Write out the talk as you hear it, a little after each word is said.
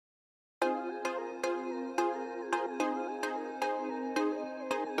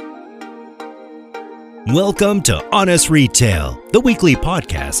Welcome to Honest Retail, the weekly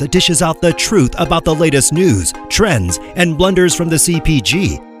podcast that dishes out the truth about the latest news, trends, and blunders from the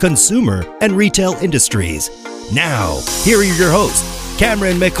CPG, consumer, and retail industries. Now, here are your hosts,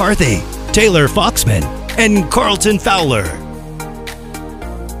 Cameron McCarthy, Taylor Foxman, and Carlton Fowler.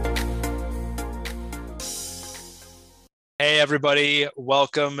 Hey everybody,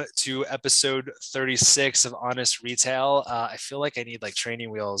 welcome to episode 36 of Honest Retail. I feel like I need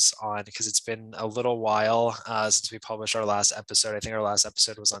training wheels on because it's been a little while since we published our last episode. I think our last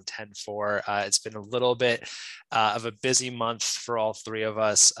episode was on 10/4. It's been a little bit of a busy month for all three of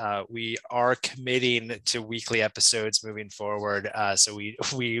us. We are committing to weekly episodes moving forward. So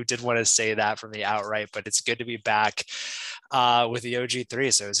we did want to say that from the outright, but it's good to be back with the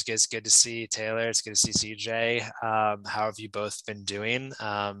OG3. So it's good to see Taylor. It's good to see CJ. How have you both been doing?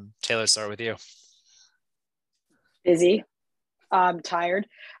 Taylor, start with you. Busy. Tired.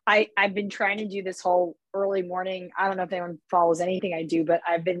 I've been trying to do this whole early morning. I don't know if anyone follows anything I do, but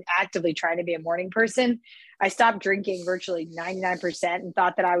I've been actively trying to be a morning person. I stopped drinking virtually 99% and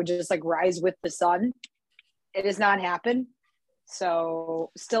thought that I would just rise with the sun. It has not happened.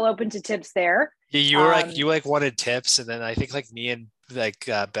 So still open to tips there. Yeah, you were you wanted tips, and then I think me and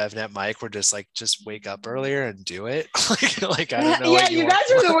BevNet Mike were just wake up earlier and do it. I don't know. Yeah, you guys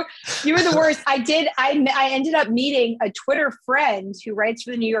were the worst. I ended up meeting a Twitter friend who writes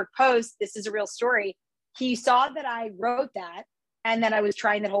for the New York Post. This is a real story. He saw that I wrote that, and then I was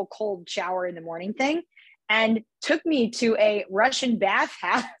trying that whole cold shower in the morning thing, and took me to a Russian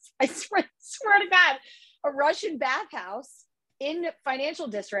bathhouse. I swear to God, a Russian bathhouse in Financial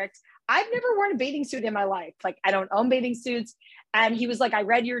District. I've never worn a bathing suit in my life. I don't own bathing suits. And he was like, I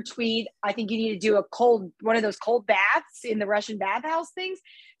read your tweet. I think you need to do one of those cold baths in the Russian bathhouse things.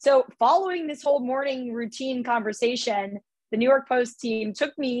 So following this whole morning routine conversation, the New York Post team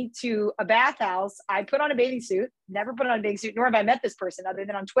took me to a bathhouse. I put on a bathing suit, never put on a bathing suit, nor have I met this person other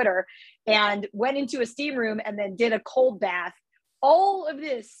than on Twitter, and went into a steam room and then did a cold bath. All of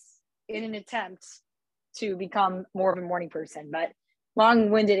this in an attempt to become more of a morning person. But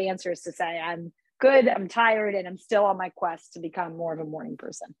long-winded answers to say I'm good, I'm tired, and I'm still on my quest to become more of a morning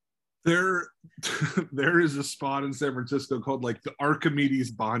person. There is a spot in San Francisco called the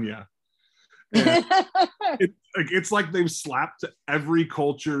Archimedes Banya. And it's like they've slapped every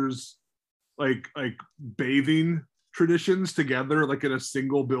culture's bathing traditions together in a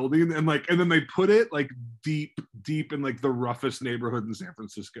single building, and then they put it deep in the roughest neighborhood in San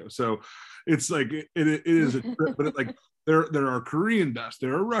Francisco. So it's it is a trip, but there are Korean baths,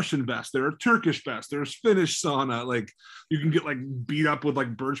 there are Russian baths, there are Turkish baths, there's Finnish sauna. You can get beat up with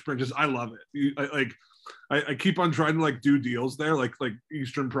birch branches. I love it. I keep on trying to do deals there, like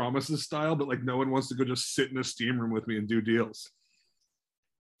Eastern Promises style, but no one wants to go just sit in a steam room with me and do deals.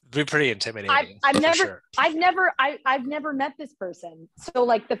 It'd be pretty intimidating. I've never met this person. So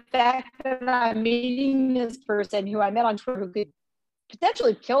the fact that I'm meeting this person who I met on Twitter who could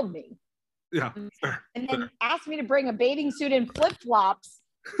potentially kill me. Yeah. And then asked me to bring a bathing suit and flip-flops.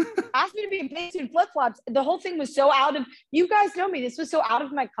 Asked me to be in bathing suit and flip-flops. The whole thing was so you guys know me, this was so out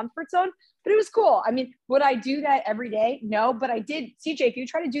of my comfort zone, but it was cool. I mean, would I do that every day? No, but I did. CJ, if you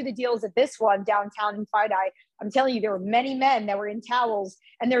try to do the deals at this one downtown in Fidei, I'm telling you, there were many men that were in towels,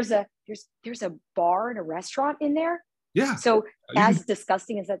 and there's a bar and a restaurant in there. Yeah. So as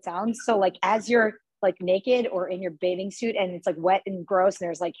disgusting as that sounds, so as you're naked or in your bathing suit and it's wet and gross and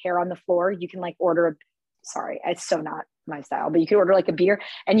there's hair on the floor, you can order sorry, it's so not my style, but you could order a beer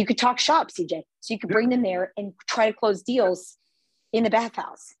and you could talk shop, CJ. So you could bring them there and try to close deals in the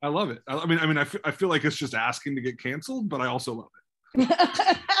bathhouse. I love it. I feel like it's just asking to get canceled, but I also love it.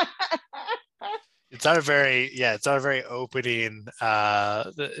 It's not a very opening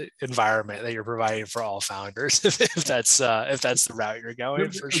environment that you're providing for all founders. if that's the route you're going,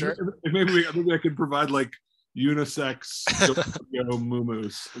 for sure. Maybe I could provide unisex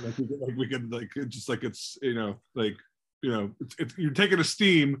muumuus. We could it's you're taking a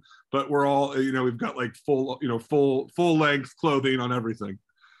steam, but we're all we've got full length clothing on everything.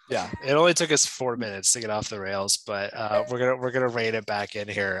 Yeah, it only took us 4 minutes to get off the rails, but we're gonna rein it back in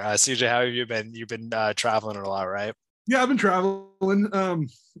here. CJ, how have you been? You've been traveling a lot, right? Yeah, I've been traveling.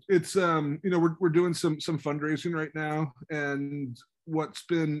 It's we're doing some fundraising right now, and what's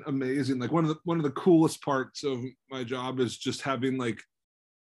been amazing, one of the coolest parts of my job is just having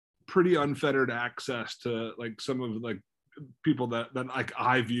pretty unfettered access to some of people that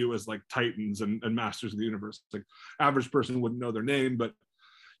I view as titans and masters of the universe. Average person wouldn't know their name, but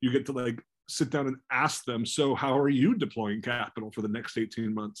you get to sit down and ask them, so how are you deploying capital for the next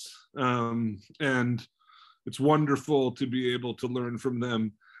 18 months? And it's wonderful to be able to learn from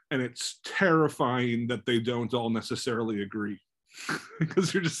them and it's terrifying that they don't all necessarily agree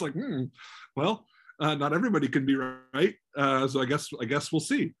because you're just like, well, not everybody can be right. So I guess we'll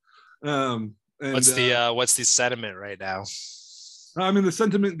see. And what's the sentiment right now? I mean, the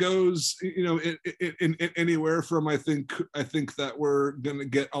sentiment goes, in anywhere from I think that we're going to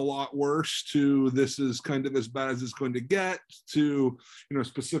get a lot worse to this is kind of as bad as it's going to get to,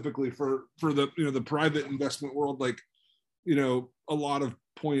 specifically for the the private investment world, like, a lot of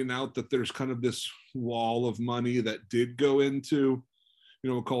pointing out that there's kind of this wall of money that did go into,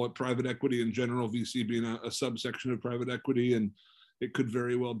 we'll call it private equity in general, VC being a subsection of private equity, and it could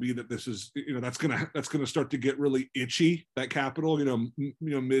very well be that this is, that's gonna start to get really itchy, that capital,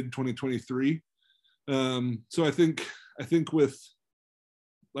 mid 2023. So I think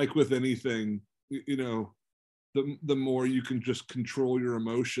with anything, the more you can just control your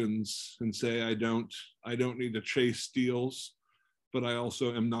emotions and say, I don't need to chase deals, but I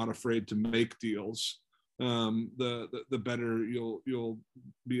also am not afraid to make deals. The better you'll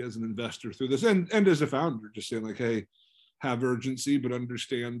be as an investor through this, and as a founder, just saying like, hey, have urgency, but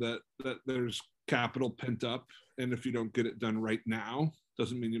understand that there's capital pent up, and if you don't get it done right now,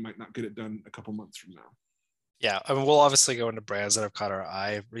 doesn't mean you might not get it done a couple months from now. Yeah, I mean, we'll obviously go into brands that have caught our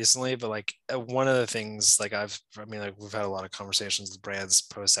eye recently, but like one of the things, like we've had a lot of conversations with brands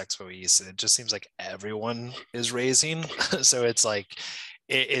post Expo East, and it just seems like everyone is raising. So it's like,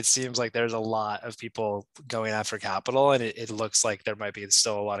 it seems like there's a lot of people going after capital, and it looks like there might be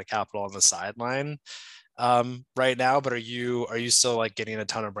still a lot of capital on the sideline right now. But are you still like getting a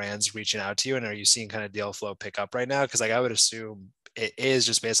ton of brands reaching out to you, and are you seeing kind of deal flow pick up right now? Because like I would assume it is,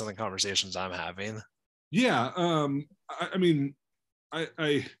 just based on the conversations I'm having. Yeah, I mean,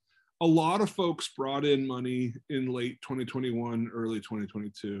 a lot of folks brought in money in late 2021, early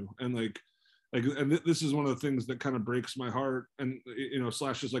 2022, and and this is one of the things that kind of breaks my heart. And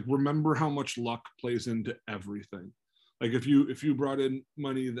Slash is like, remember how much luck plays into everything. Like if you brought in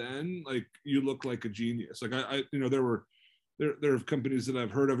money then, like you look like a genius. Like there are companies that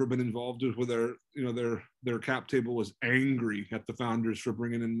I've heard ever been involved with where their cap table was angry at the founders for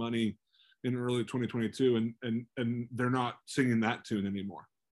bringing in money in early 2022, and they're not singing that tune anymore.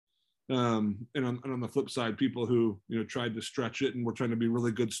 And on the flip side, people who tried to stretch it and were trying to be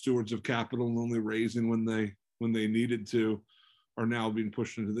really good stewards of capital and only raising when they needed to, are now being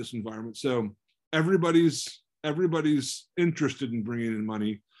pushed into this environment. So everybody's interested in bringing in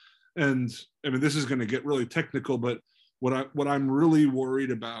money, and I mean, this is going to get really technical, but what I'm really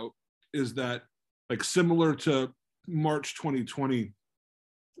worried about is that, like, similar to March 2020,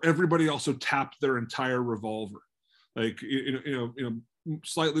 everybody also tapped their entire revolver. Like,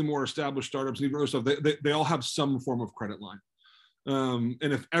 slightly more established startups and even other stuff, they all have some form of credit line. And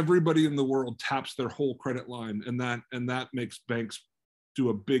if everybody in the world taps their whole credit line, and that makes banks do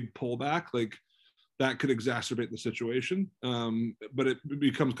a big pullback, like that could exacerbate the situation. But it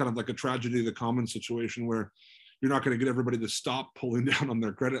becomes kind of like a tragedy of the commons situation where you're not going to get everybody to stop pulling down on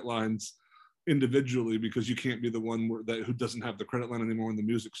their credit lines individually, because you can't be the one who doesn't have the credit line anymore when the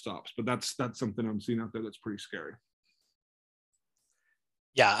music stops. But that's something I'm seeing out there that's pretty scary.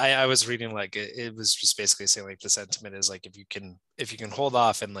 Yeah, I was reading, like it was just basically saying like the sentiment is like, if you can hold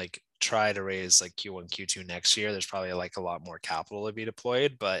off and like try to raise like Q1, Q2 next year, there's probably like a lot more capital to be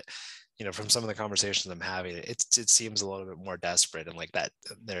deployed. But from some of the conversations I'm having, it seems a little bit more desperate, and like that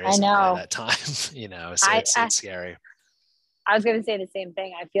there isn't really that time, so it's scary. I was going to say the same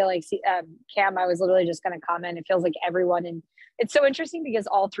thing. I feel like, Cam, I was literally just going to comment. It feels like everyone, and it's so interesting because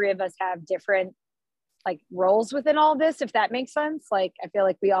all three of us have different like roles within all this, if that makes sense. Like, I feel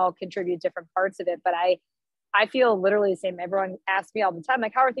like we all contribute different parts of it, but I feel literally the same. Everyone asks me all the time,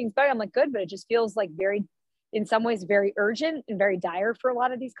 like, how are things going? I'm like, good, but it just feels like in some ways, very urgent and very dire for a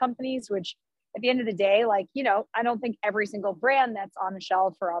lot of these companies, which at the end of the day, like, I don't think every single brand that's on the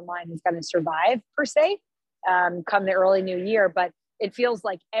shelf or online is going to survive per se, come the early new year. But it feels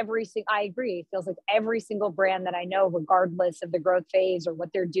like I agree. It feels like every single brand that I know, regardless of the growth phase or what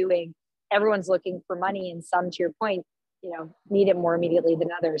they're doing, everyone's looking for money, and some, to your point, need it more immediately than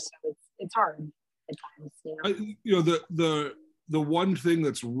others. So it's hard at times. The one thing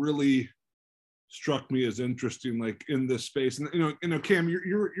that's really struck me as interesting, like in this space, and Cam,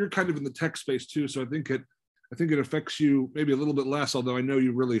 you're kind of in the tech space too, so I think it affects you maybe a little bit less, although I know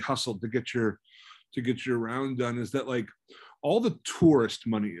you really hustled to get your round done, is that like all the tourist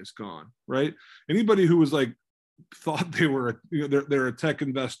money is gone, right? Anybody who was like thought they were they're a tech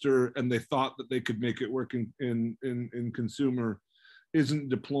investor and they thought that they could make it work in consumer isn't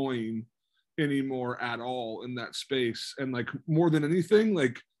deploying anymore at all in that space. And like, more than anything,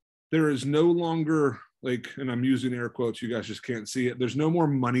 like, there is no longer like, and I'm using air quotes, you guys just can't see it. There's no more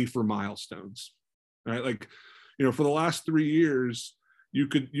money for milestones, right? Like, for the last 3 years, you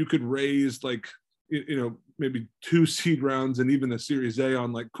could raise like, maybe 2 seed rounds and even a Series A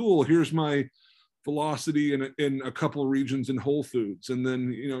on like, cool, here's my velocity in a couple of regions in Whole Foods. And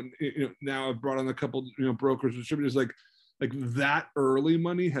then, now I've brought on a couple, brokers, distributors, like that early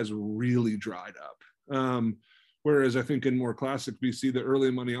money has really dried up. Whereas I think in more classic VC, the early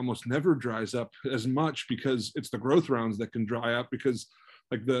money almost never dries up as much because it's the growth rounds that can dry up because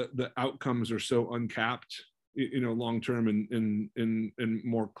like the outcomes are so uncapped, long-term in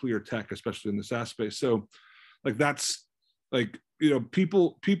more clear tech, especially in the SaaS space. So like, that's like,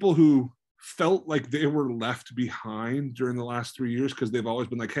 people who felt like they were left behind during the last 3 years because they've always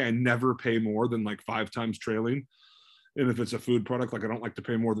been like, hey, I never pay more than like 5 times trailing. And if it's a food product, like I don't like to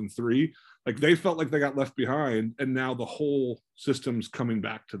pay more than 3. Like they felt like they got left behind, and now the whole system's coming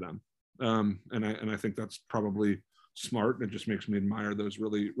back to them. And I think that's probably smart. And it just makes me admire those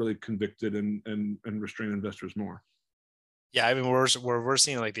really, really convicted and restrained investors more. Yeah, I mean, we're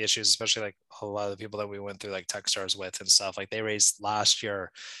seeing like the issues, especially like a lot of the people that we went through like Techstars with and stuff. Like they raised last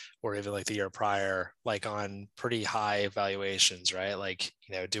year, or even like the year prior, like on pretty high valuations, right? Like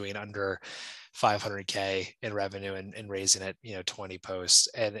doing under 500K in revenue and raising it 20 posts,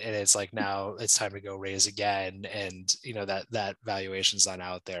 and it's like now it's time to go raise again, and that valuation's not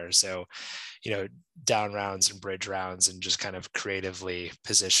out there. So down rounds and bridge rounds and just kind of creatively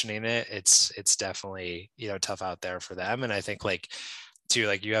positioning it, it's definitely tough out there for them. And I think like too,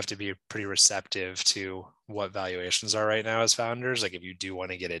 like you have to be pretty receptive to what valuations are right now as founders, like if you do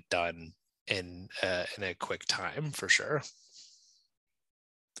want to get it done in a quick time, for sure.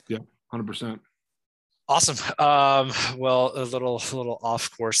 Yeah, 100%. Awesome. Well, a little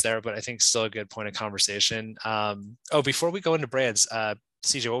off course there, but I think still a good point of conversation. Before we go into brands,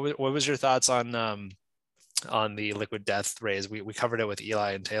 CJ, what was your thoughts on the Liquid Death raise? We covered it with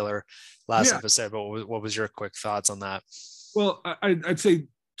Eli and Taylor last episode, but what was your quick thoughts on that? Well, I'd say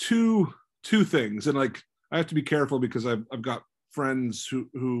two things, and like I have to be careful because I've got friends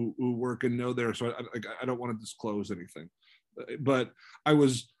who work and know there, so I don't want to disclose anything. But I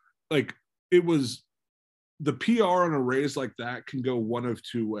was like, it was the PR on a raise like that can go one of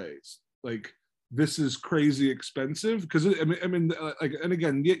 2 ways. Like, this is crazy expensive because I mean, like, and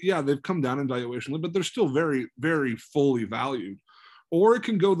again, yeah, they've come down in valuation, but they're still very, very fully valued. Or it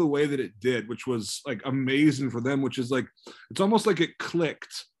can go the way that it did, which was like amazing for them, which is like, it's almost like it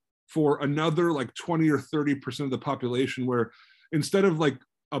clicked for another like 20 or 30% of the population, where instead of like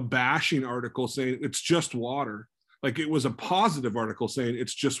a bashing article saying it's just water, like it was a positive article saying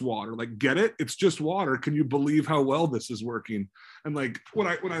it's just water. Like, get it? It's just water. Can you believe how well this is working? And like, when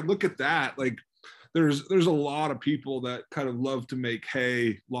I look at that, like there's a lot of people that kind of love to make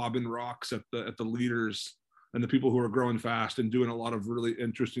hay, lobbing rocks at the leaders and the people who are growing fast and doing a lot of really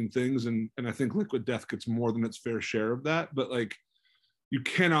interesting things. And I think Liquid Death gets more than its fair share of that. But like, you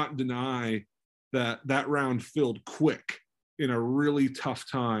cannot deny that round filled quick in a really tough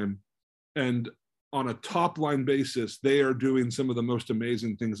time. And on a top line basis, they are doing some of the most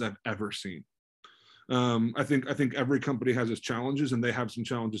amazing things I've ever seen. I think every company has its challenges, and they have some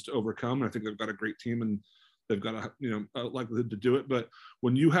challenges to overcome. I think they've got a great team, and they've got a likelihood to do it. But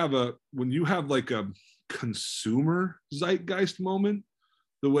when you have like a consumer zeitgeist moment,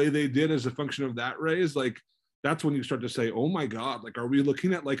 the way they did as a function of that raise, like that's when you start to say, oh my God, like, are we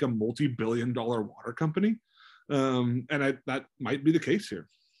looking at like a multi-billion-dollar water company? That might be the case here.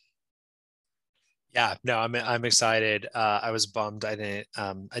 Yeah, no, I'm excited. I was bummed I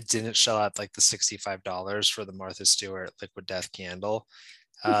didn't shell out like the $65 for the Martha Stewart Liquid Death candle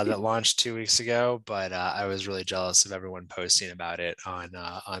that launched 2 weeks ago, but I was really jealous of everyone posting about it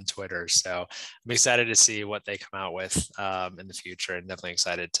on Twitter. So I'm excited to see what they come out with in the future, and definitely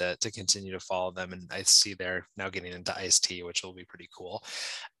excited to continue to follow them. And I see they're now getting into iced tea, which will be pretty cool.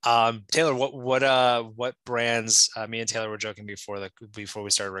 Taylor, what brands? Me and Taylor were joking before we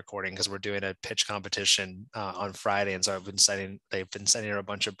started recording, because we're doing a pitch competition on Friday, and so they've been sending her a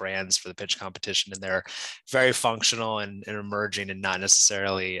bunch of brands for the pitch competition, and they're very functional and emerging, and not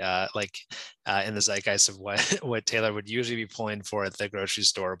necessarily in the zeitgeist of what Taylor would usually be pulling for at the grocery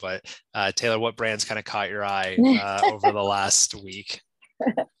store. But Taylor, what brands kind of caught your eye over the last week?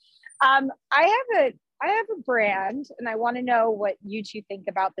 I have a brand, and I want to know what you two think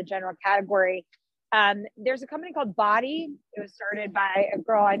about the general category. There's a company called Body. It was started by a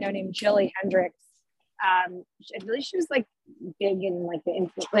girl I know named Jilly Hendricks. I believe she was like big in like the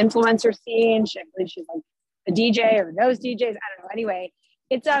influencer scene. I believe she's like a DJ or knows DJs. I don't know. Anyway,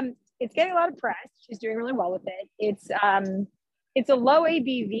 it's getting a lot of press. She's doing really well with it. It's a low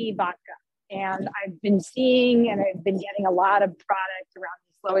ABV vodka. And I've been seeing and I've been getting a lot of product around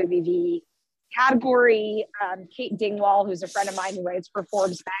this low ABV category. Kate Dingwall, who's a friend of mine who writes for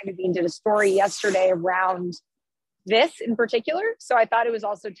Forbes magazine, did a story yesterday around this in particular. So I thought it was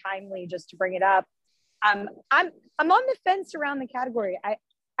also timely just to bring it up. I'm on the fence around the category.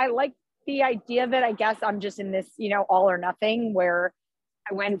 I like the idea of it. I guess I'm just in this, all or nothing, where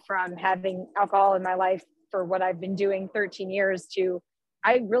I went from having alcohol in my life for what I've been doing 13 years to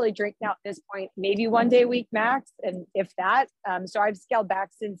I really drink now at this point, maybe one day a week max. And if that, so I've scaled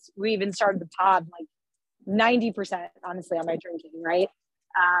back since we even started the pod, like 90%, honestly, on my drinking, right?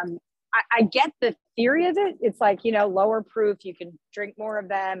 I get the theory of it. It's like, lower proof, you can drink more of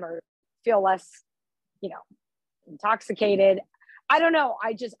them or feel less, intoxicated. I don't know.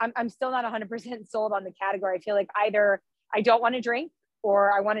 I'm still not 100% sold on the category. I feel like either I don't want to drink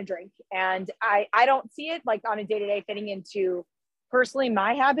or I want to drink. And I don't see it like on a day-to-day fitting into personally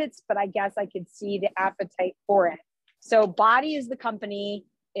my habits, but I guess I could see the appetite for it. So Body is the company,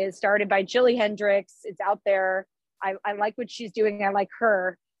 is started by Jilly Hendricks. It's out there. I like what she's doing. I like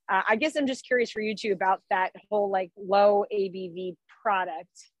her. I guess I'm just curious for you two about that whole like low ABV product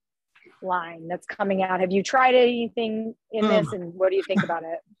line that's coming out. Have you tried anything in this, and what do you think about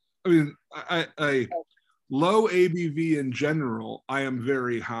it? I mean, I low ABV in general, I am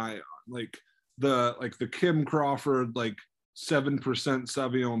very high on. Like the Kim Crawford 7%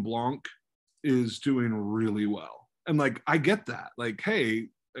 Sauvignon Blanc is doing really well, and I get that. Hey,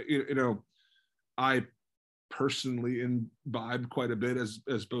 I personally imbibe quite a bit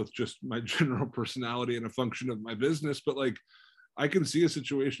as both just my general personality and a function of my business, but I can see a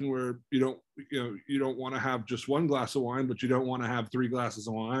situation where you don't want to have just one glass of wine, but you don't want to have 3 glasses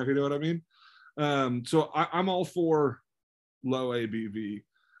of wine, if you know what I mean. So I'm all for low ABV.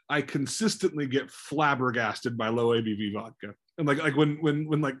 I consistently get flabbergasted by low ABV vodka. And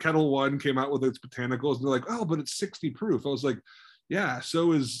when Kettle One came out with its botanicals, and they're like, oh, but it's 60 proof. I was like, yeah,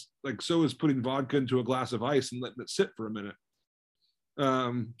 so is putting vodka into a glass of ice and letting it sit for a minute.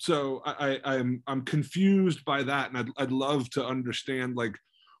 So I'm confused by that, and I'd love to understand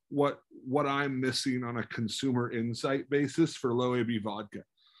what I'm missing on a consumer insight basis for low ABV vodka.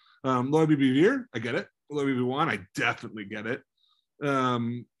 Low ABV beer, I get it. Low ABV wine, I definitely get it.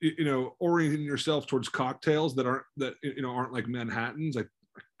 Orienting yourself towards cocktails that aren't like Manhattans, I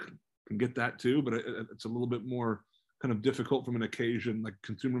can get that too, but it's a little bit more kind of difficult from an occasion,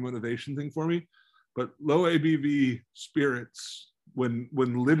 consumer motivation thing for me. But low ABV spirits, when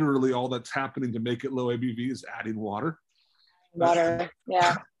literally all that's happening to make it low ABV is adding water. Yeah.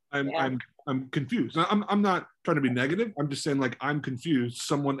 I'm confused. I'm not trying to be negative. I'm just saying I'm confused.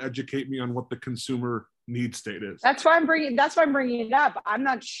 Someone educate me on what the consumer need state is. That's why I'm bringing it up. I'm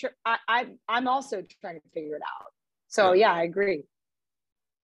not sure. I'm also trying to figure it out. So yeah, I agree.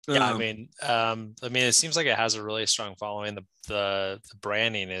 Yeah, I mean, it seems like it has a really strong following. The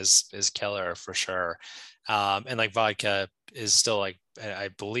branding is killer for sure. And vodka is still I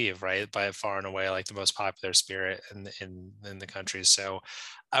believe, right, by far and away the most popular spirit in the country. So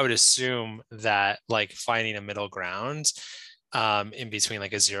I would assume that finding a middle ground in between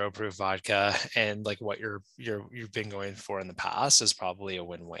a 0 proof vodka and what you've been going for in the past is probably a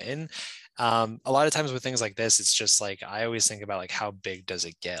win-win. A lot of times with things like this, it's just I always think about how big does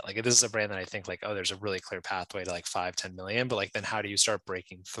it get? This is a brand that I think oh, there's a really clear pathway to 5-10 million, but then how do you start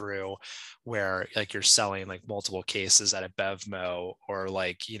breaking through where you're selling multiple cases at a Bevmo or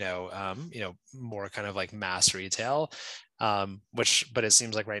more kind of mass retail, but it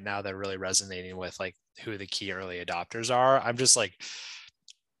seems right now they're really resonating with who the key early adopters are. I'm just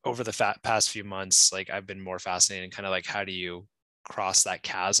over the past few months, I've been more fascinated in kind of how do you cross that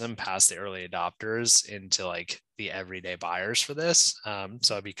chasm past the early adopters into the everyday buyers for this.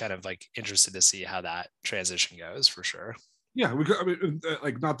 So I'd be kind of interested to see how that transition goes for sure. Yeah,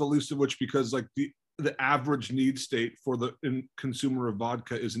 not the least of which because the average need state for the consumer of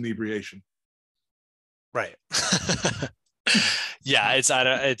vodka is inebriation. Right. Yeah,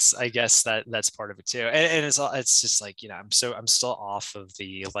 I guess that's part of it too, and it's just I'm still off of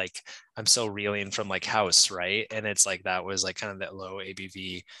the I'm still reeling from house, right? And it's that was kind of that low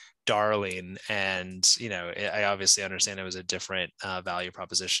ABV darling, and I obviously understand it was a different value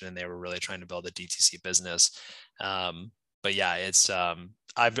proposition, and they were really trying to build a DTC business. But yeah, it's I'm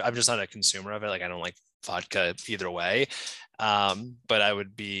just not a consumer of it. I don't like vodka either way. But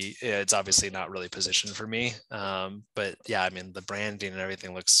it's obviously not really positioned for me. But yeah, I mean, the branding and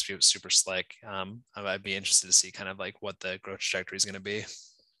everything looks super slick. I'd be interested to see kind of what the growth trajectory is going to be.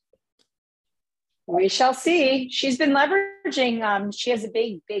 We shall see. She's been leveraging, she has a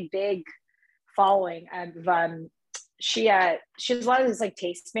big following of she has a lot of these like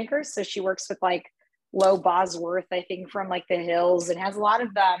tastemakers. So she works with like Low Bosworth, I think, from like the Hills, and has a lot of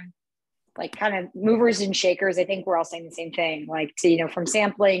like kind of movers and shakers. I think we're all saying the same thing, like to, from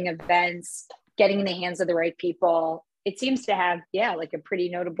sampling events, getting in the hands of the right people. It seems to have, like a pretty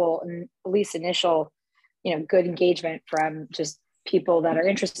notable and at least initial, good engagement from just people that are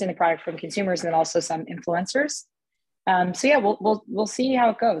interested in the product, from consumers, and then also some influencers. So yeah, we'll see how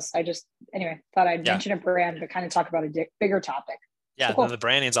it goes. I just, anyway, thought I'd mention a brand, but kind of talk about a bigger topic. Yeah, so cool. The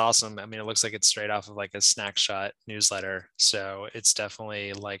branding's awesome. I mean, it looks like it's straight off of like a Snack Shot newsletter. So it's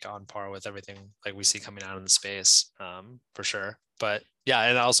definitely like on par with everything like we see coming out in the space, for sure. But yeah,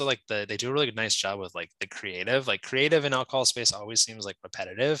 and also like they do a really nice job with like the creative. Like creative in alcohol space always seems like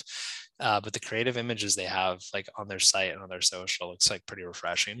repetitive, but the creative images they have like on their site and on their social looks like pretty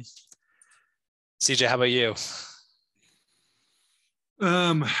refreshing. CJ, how about you?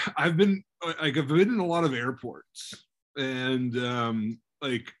 I've been in a lot of airports, and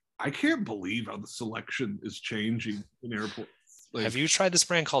like I can't believe how the selection is changing in airports. Like, have you tried this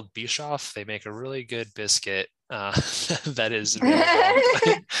brand called Bischoff? They make a really good biscuit that is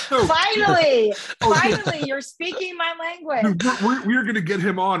finally, you're speaking my language. Dude, we're going to get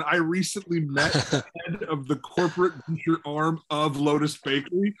him on. I recently met the head of the corporate venture arm of Lotus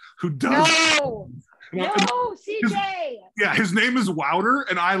Bakery, who does No, CJ. His name is Wouter,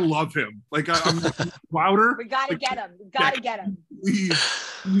 and I love him. Like I'm Wouter. We gotta get him. Get him.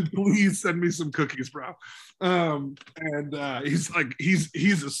 Please send me some cookies, bro. And he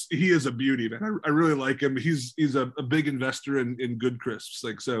is a beauty, man. I really like him. He's a big investor in good crisps.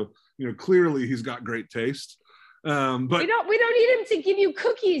 Like, so, clearly he's got great taste. But we don't need him to give you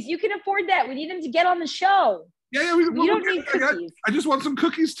cookies. You can afford that. We need him to get on the show. Yeah, we don't need cookies. I just want some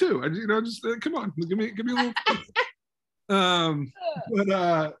cookies too. Come on, give me a little.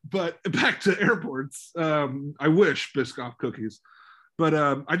 But back to airports. I wish Biscoff cookies, but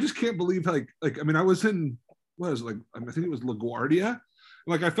I just can't believe I mean, I was in I think it was LaGuardia.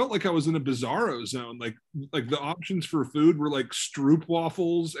 Like I felt like I was in a bizarro zone. Like the options for food were like stroop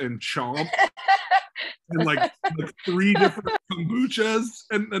waffles and chomp. And like 3 different kombuchas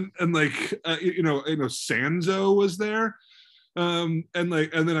and like Sanzo was there, and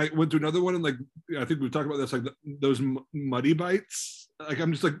then I went to another one, and like I think we've talked about this, like those Muddy Bites. Like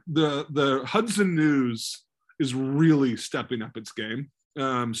I'm just like the Hudson News is really stepping up its game.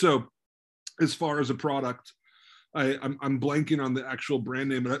 So as far as a product, I'm blanking on the actual brand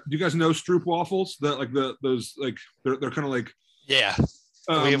name. Do you guys know Stroop waffles? That like those like they're kind of like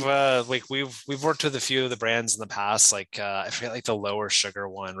we've worked with a few of the brands in the past. Like I forget, like the lower sugar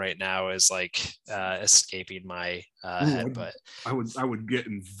one right now is like escaping my head, but I would get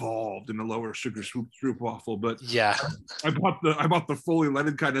involved in a lower sugar Stroop waffle. But yeah, I bought the fully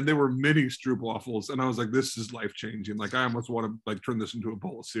leaded kind, and they were mini Stroop waffles, and I was like, this is life changing. Like I almost want to like turn this into a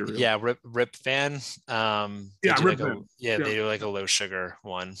bowl of cereal. Yeah, Rip Van. They do like a low sugar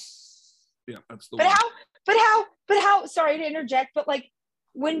one. Yeah, that's the one. But how? Sorry to interject, but like,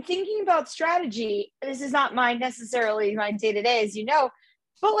 when thinking about strategy, this is not necessarily my day-to-day, as you know,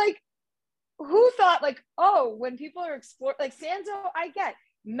 but like, who thought like, when people are exploring, like Sanzo, I get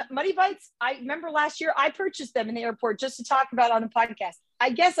Muddy Bites. I remember last year I purchased them in the airport just to talk about on a podcast.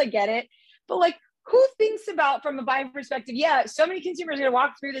 I guess I get it, but like, who thinks about from a buying perspective? Yeah, so many consumers are going to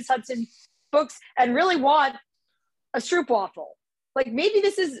walk through this Hudson books and really want a Stroop waffle. Like maybe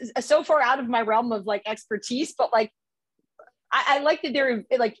this is so far out of my realm of like expertise, but like, I like that they're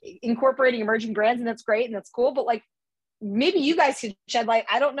like incorporating emerging brands, and that's great and that's cool. But like, maybe you guys could shed light.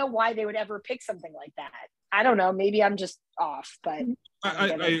 I don't know why they would ever pick something like that. I don't know. Maybe I'm just off, but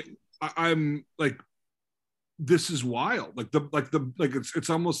I'm like, this is wild. Like it's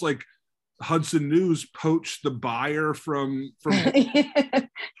almost like Hudson News poached the buyer from.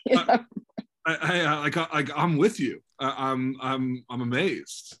 Yeah. I'm with you. I'm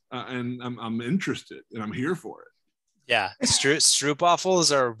amazed, and I'm interested, and I'm here for it. Yeah, Stroop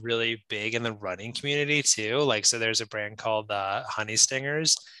waffles are really big in the running community too. Like, so there's a brand called Honey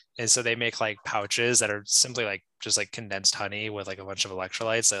Stingers, and so they make like pouches that are simply like just like condensed honey with like a bunch of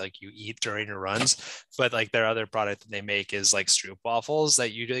electrolytes that like you eat during your runs. But like their other product that they make is like Stroop waffles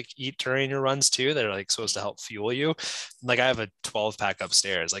that you like eat during your runs too. They're like supposed to help fuel you. Like I have a 12 pack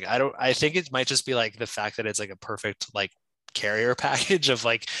upstairs. Like I think it might just be like the fact that it's like a perfect like carrier package of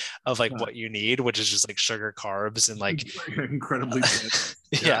like what you need, which is just like sugar, carbs, and like incredibly good.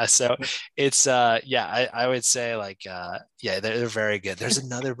 yeah. So it's I would say like they're very good. There's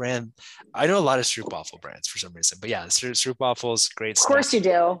another brand. I know a lot of stroopwafel brands for some reason, but yeah, stroopwafel's great stuff. Of course you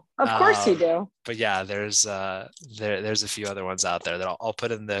do. Of course you do. But yeah, there's a few other ones out there that I'll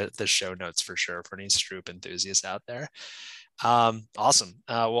put in the show notes for sure for any stroop enthusiasts out there. Awesome.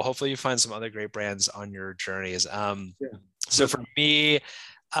 Well, hopefully you find some other great brands on your journeys. So for me,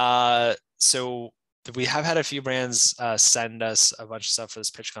 so we have had a few brands send us a bunch of stuff for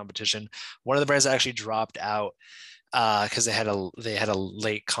this pitch competition. One of the brands actually dropped out because they had a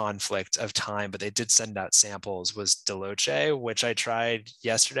late conflict of time, but they did send out samples, was Deloce, which I tried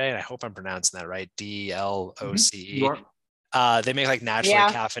yesterday, and I hope I'm pronouncing that right, DLOCE. They make like naturally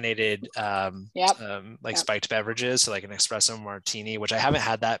caffeinated spiked beverages, so like an espresso martini, which I haven't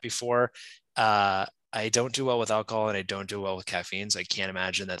had that before. I don't do well with alcohol and I don't do well with caffeine, so I can't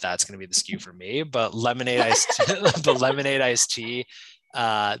imagine that that's going to be the SKU for me. But lemonade iced tea,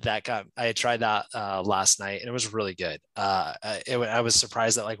 I tried that last night and it was really good. I was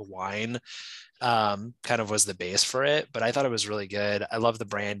surprised that like wine kind of was the base for it, but I thought it was really good. I love the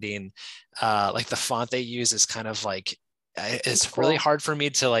branding. Like the font they use is kind of like, it's cool. Really hard for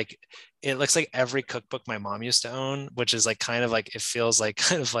me to like, it looks like every cookbook my mom used to own, which is like kind of like, it feels like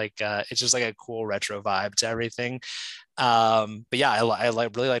kind of like it's just like a cool retro vibe to everything. But yeah, I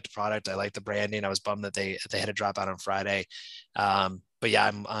really like the product. I like the branding. I was bummed that they had to drop out on Friday. But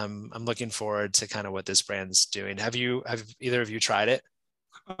yeah, I'm looking forward to kind of what this brand's doing. Have either of you tried it?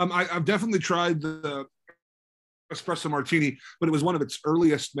 I've definitely tried the espresso martini, but it was one of its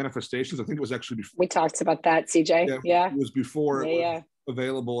earliest manifestations. I think it was actually before. We talked about that, CJ. Yeah. It was before it was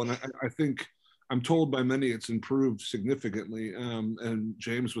available. And I think I'm told by many it's improved significantly. And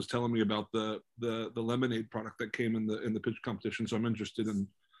James was telling me about the lemonade product that came in the pitch competition. So I'm interested in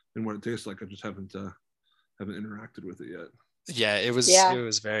what it tastes like. I just haven't interacted with it yet. Yeah, it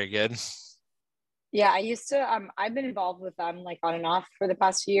was very good. Yeah, I used to, I've been involved with them like on and off for the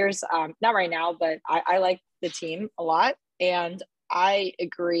past few years. Not right now, but I like the team a lot. And I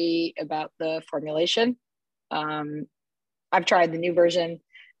agree about the formulation. I've tried the new version.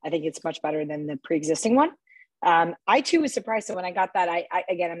 I think it's much better than the pre-existing one. I too was surprised. So when I got that, I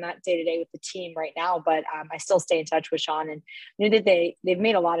again, I'm not day to day with the team right now, but I still stay in touch with Sean and knew that they've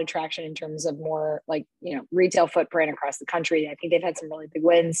made a lot of traction in terms of more like, retail footprint across the country. I think they've had some really big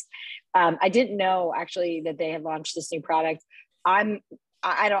wins. I didn't know actually that they had launched this new product. I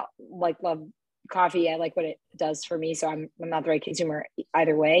don't love coffee. I like what it does for me. So I'm not the right consumer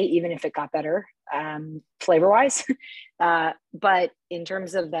either way, even if it got better flavor wise. But in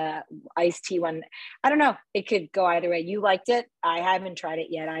terms of the iced tea one, I don't know. It could go either way. You liked it. I haven't tried it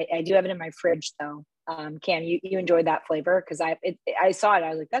yet. I do have it in my fridge though. Cam, you enjoyed that flavor? Cause I saw it. I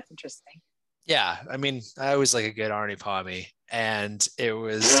was like, that's interesting. Yeah. I mean, I always like a good Arnie Palmy, and it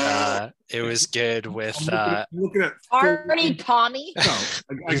was good with looking at Arnie Palmy. No,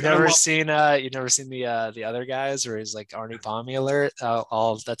 you've never seen the other guys where he's like Arnie Palmy alert.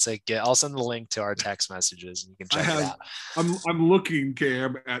 I'll send the link to our text messages and you can check it out. I'm looking,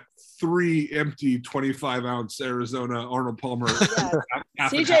 Cam, at 3 empty 25-ounce Arizona Arnold Palmer. Yeah.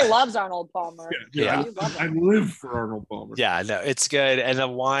 CJ loves Arnold Palmer. Yeah. I live for Arnold Palmer. Yeah, no, it's good. And the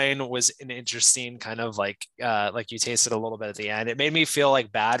wine was an interesting kind of like you tasted a little bit at the end. It made me feel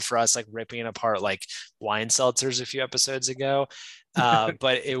like bad for us like ripping apart like wine seltzers a few episodes ago.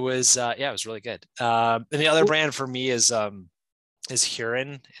 But it was it was really good. And the other brand for me is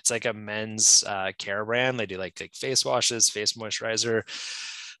Huron. It's like a men's care brand. They do like face washes, face moisturizer,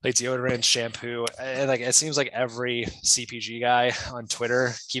 like deodorant, shampoo, and like it seems like every CPG guy on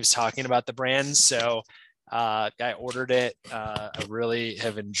Twitter keeps talking about the brand. So I ordered it. I really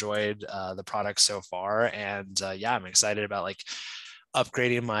have enjoyed the product so far, and I'm excited about like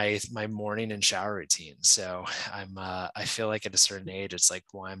upgrading my morning and shower routine. So I feel like at a certain age, it's like,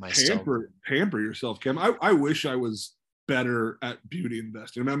 why am I pamper yourself, Kim? I wish I was better at beauty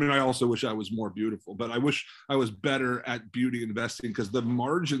investing. I mean, I also wish I was more beautiful, but I wish I was better at beauty investing because the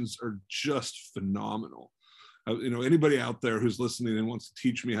margins are just phenomenal. Anybody out there who's listening and wants to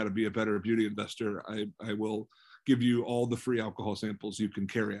teach me how to be a better beauty investor, I will give you all the free alcohol samples you can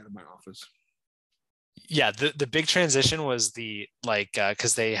carry out of my office. Yeah, the big transition was the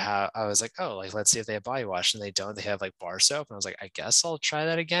because I was like, oh, like let's see if they have body wash, and they don't. They have like bar soap, and I was like, I guess I'll try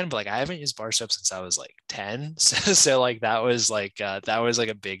that again. But like I haven't used bar soap since I was like 10, so like that was like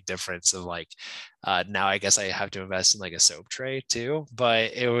a big difference of like now I guess I have to invest in like a soap tray too.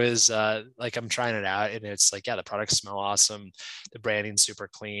 But it was like I'm trying it out, and it's like the products smell awesome, the branding's super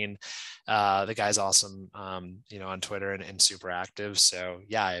clean. The guy's awesome, on Twitter and super active. So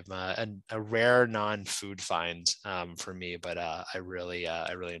yeah, I'm a rare non-food find for me, but I really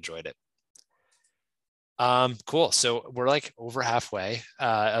enjoyed it. Cool. So we're like over halfway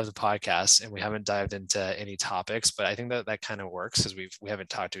of the podcast, and we haven't dived into any topics, but I think that kind of works because we haven't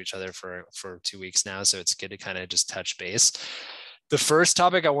talked to each other for 2 weeks now. So it's good to kind of just touch base. The first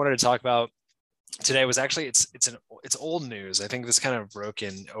topic I wanted to talk about today was actually it's old news. I think this kind of broke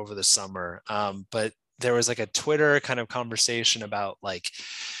in over the summer. But there was like a Twitter kind of conversation about like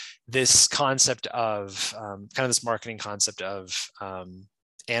this concept of kind of this marketing concept of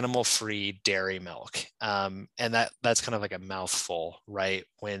animal-free dairy milk. And that's kind of like a mouthful, right?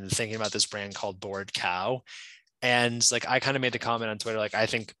 When thinking about this brand called Bored Cow. And like, I kind of made the comment on Twitter, like, I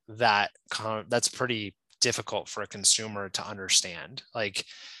think that's pretty difficult for a consumer to understand. Like,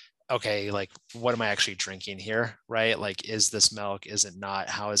 okay, like, what am I actually drinking here? Right? Like, is this milk? Is it not?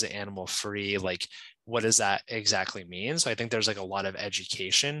 How is it animal free? Like, what does that exactly mean? So I think there's like a lot of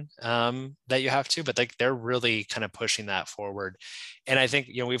education that you have to, but like they're really kind of pushing that forward. And I think,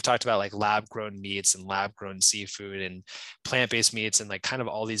 we've talked about like lab grown meats and lab grown seafood and plant-based meats and like kind of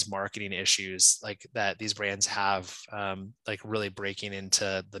all these marketing issues like that these brands have, like really breaking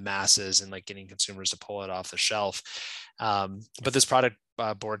into the masses and like getting consumers to pull it off the shelf. But this product,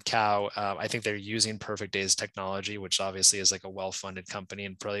 Bored Cow, I think they're using Perfect Days technology, which obviously is like a well-funded company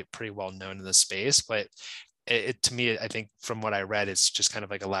and pretty well known in the space. But it to me, I think from what I read, it's just kind of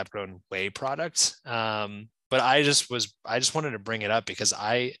like a lab-grown whey product. But I just wanted to bring it up because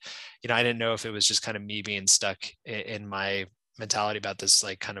I didn't know if it was just kind of me being stuck in my mentality about this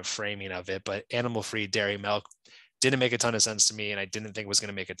like kind of framing of it. But animal-free dairy milk didn't make a ton of sense to me, and I didn't think it was going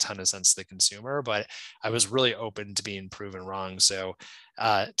to make a ton of sense to the consumer, but I was really open to being proven wrong. So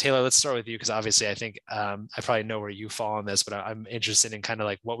Taylor, let's start with you, because obviously I think I probably know where you fall on this, but I'm interested in kind of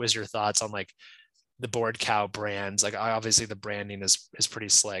like, what was your thoughts on like the Bored Cow brands? Like, obviously the branding is pretty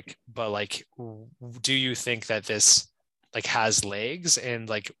slick, but like, do you think that this like has legs, and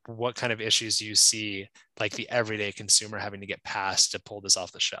like what kind of issues do you see like the everyday consumer having to get past to pull this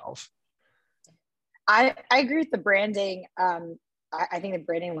off the shelf? I agree with the branding. I think the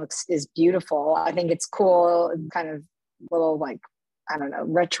branding is beautiful. I think it's cool, kind of little like, I don't know,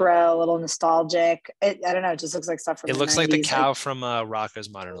 retro, a little nostalgic. I don't know. It just looks like stuff from it the looks 90s. Like the cow from Rocko's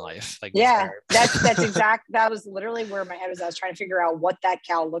Modern Life. Like, yeah, that's exact. That was literally where my head was. I was trying to figure out what that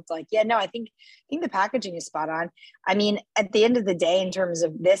cow looked like. Yeah, no, I think the packaging is spot on. I mean, at the end of the day, in terms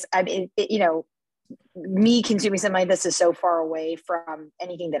of this, I mean, me consuming something like this is so far away from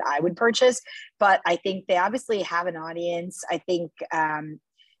anything that I would purchase, but I think they obviously have an audience. I think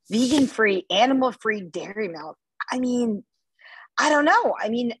vegan-free, animal-free dairy milk. I mean, I don't know. I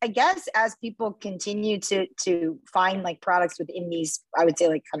mean, I guess as people continue to find like products within these, I would say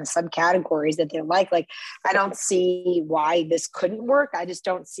like kind of subcategories that they like, I don't see why this couldn't work. I just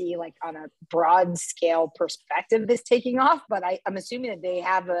don't see like on a broad scale perspective this taking off, but I'm assuming that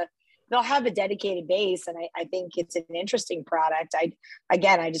they'll have a dedicated base. And I think it's an interesting product.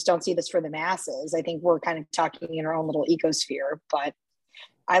 I just don't see this for the masses. I think we're kind of talking in our own little ecosphere, but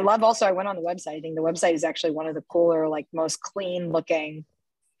I went on the website. I think the website is actually one of the cooler, like most clean looking.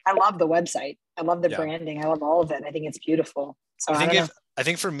 I love the website. I love the branding. I love all of it. I think it's beautiful. So I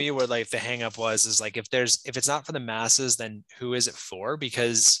think for me, where like the hang up is like, if it's not for the masses, then who is it for?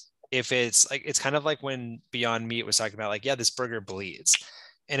 Because if it's like, it's kind of like when Beyond Meat was talking about like, yeah, this burger bleeds.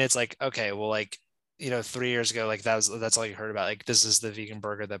 And it's like, okay, well, like, 3 years ago, like that's all you heard about. Like, this is the vegan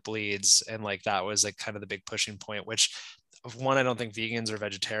burger that bleeds. And like, that was like kind of the big pushing point, which one, I don't think vegans or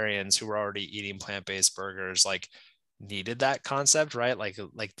vegetarians who were already eating plant-based burgers, like needed that concept, right? Like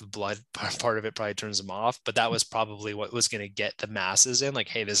the blood part of it probably turns them off, but that was probably what was going to get the masses in, like,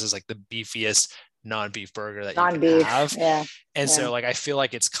 hey, this is like the beefiest non-beef burger that you can have. Yeah. And so like, I feel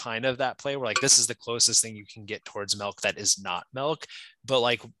like it's kind of that play where like, this is the closest thing you can get towards milk that is not milk. But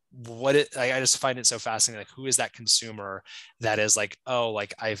like, I just find it so fascinating. Like, who is that consumer that is like, oh,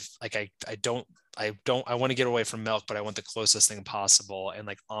 like I want to get away from milk, but I want the closest thing possible. And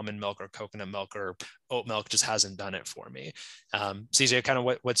like almond milk or coconut milk or oat milk just hasn't done it for me. CJ, kind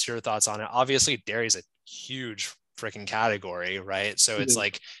of what's your thoughts on it? Obviously dairy is a huge freaking category, right? So it's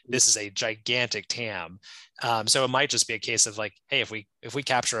like, this is a gigantic TAM. So it might just be a case of like, hey, if we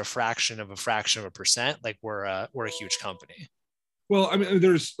capture a fraction of a percent, like we're a huge company. Well, I mean,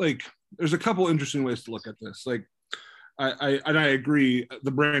 there's a couple interesting ways to look at this. Like, I agree,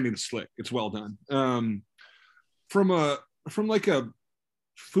 the branding is slick. It's well done. From like a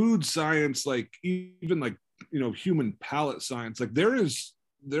food science, like even like, human palate science, like there is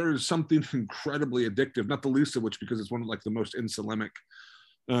something incredibly addictive, not the least of which because it's one of like the most insulinic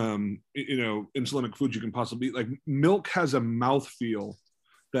insulinic foods you can possibly eat. Like milk has a mouthfeel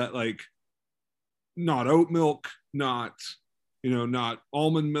that like not oat milk, not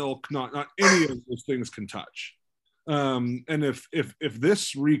almond milk, not any of those things can touch. And if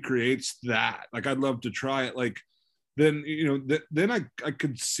this recreates that, like I'd love to try it. Like then then I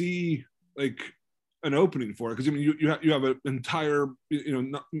could see like an opening for it, because I mean you have an entire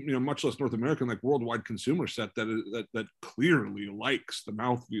much less North American, like worldwide consumer set that clearly likes the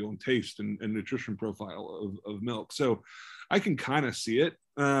mouthfeel and taste and nutrition profile of milk. So I can kind of see it.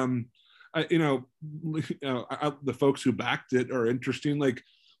 The folks who backed it are interesting, like,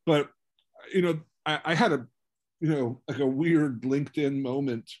 but I had a like a weird LinkedIn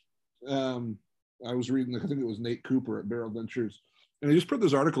moment. I was reading, I think it was Nate Cooper at Barrel Ventures, and he just put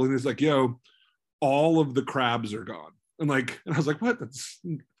this article and he's like, all of the crabs are gone. And I was like, what?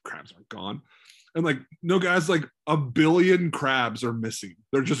 Crabs aren't gone. And like, no guys, like 1 billion crabs are missing.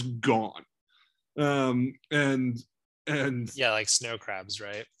 They're just gone. And yeah, like snow crabs,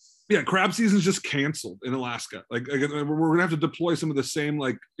 right? Yeah, crab season's just canceled in Alaska. Like we're gonna have to deploy some of the same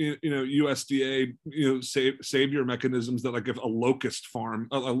USDA savior mechanisms that like if a locust farm,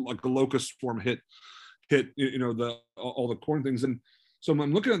 like a locust swarm hit all the corn things. And so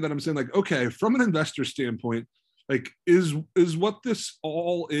I'm looking at that, I'm saying like, okay, from an investor standpoint, like is what this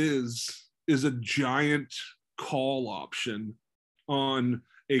all is a giant call option on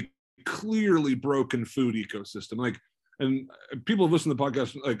a clearly broken food ecosystem. Like, and people have listened to the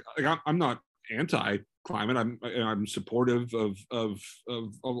podcast, like I'm not anti-climate. I'm supportive of a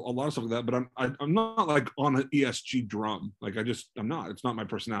lot of stuff like that, but I'm not like on an ESG drum. Like I'm not. It's not my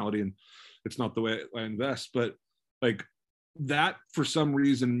personality, and it's not the way I invest. But like that, for some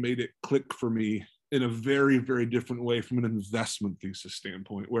reason, made it click for me in a very, very different way from an investment thesis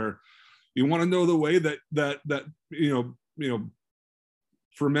standpoint, where you want to know the way that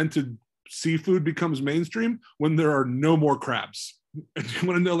fermented seafood becomes mainstream when there are no more crabs. And you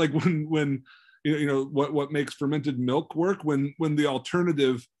want to know like when what makes fermented milk work when the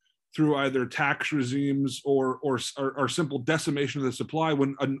alternative through either tax regimes or simple decimation of the supply,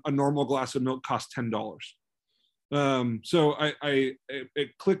 when a normal glass of milk costs $10. So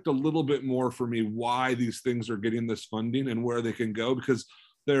it clicked a little bit more for me why these things are getting this funding and where they can go, because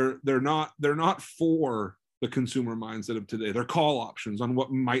they're not for the consumer mindset of today. They're call options on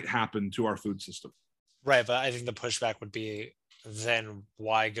what might happen to our food system. Right, but I think the pushback would be, then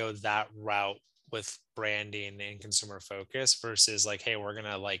why go that route with branding and consumer focus versus like, hey, we're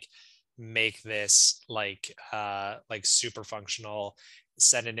gonna like make this like super functional,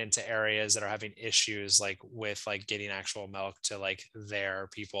 send it into areas that are having issues like with like getting actual milk to like their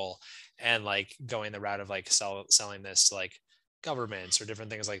people, and like going the route of like selling this to like governments or different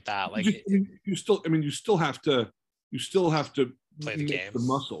things like that. Like you still have to play the game, the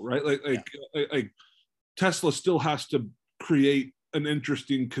muscle, right? Like Tesla still has to create an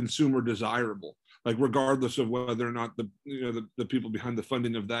interesting consumer desirable, like regardless of whether or not the people behind the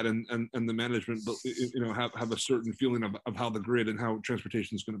funding of that and the management have a certain feeling of how the grid and how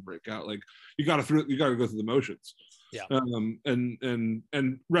transportation is going to break out. Like you got to go through the motions. Yeah.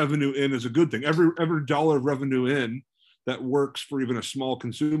 And revenue in is a good thing. Every dollar of revenue in that works for even a small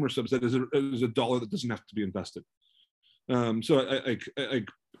consumer subset is a dollar that doesn't have to be invested. So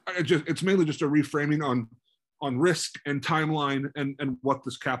it's mainly just a reframing on risk and timeline and what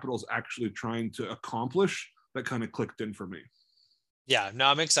this capital is actually trying to accomplish that kind of clicked in for me. Yeah, no,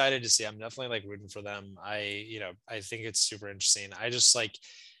 I'm excited to see. I'm definitely like rooting for them. I think it's super interesting. I just like,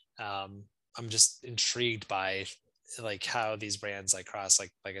 I'm just intrigued by like how these brands like cross,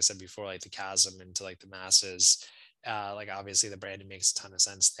 like I said before, like the chasm into like the masses. Like obviously the branding makes a ton of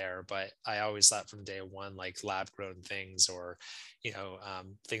sense there, but I always thought from day one, like lab grown things or,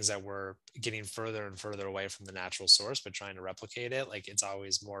 things that were getting further and further away from the natural source, but trying to replicate it, like it's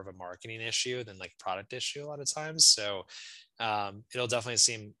always more of a marketing issue than like product issue a lot of times. So it'll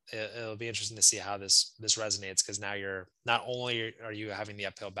be interesting to see how this resonates, because now you're not only are you having the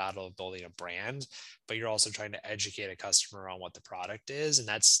uphill battle of building a brand, but you're also trying to educate a customer on what the product is. And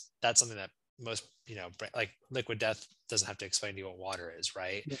that's something that most, like Liquid Death doesn't have to explain to you what water is,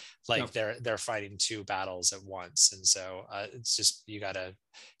 right? Yeah. Like they're fighting two battles at once. And so it's just, you got to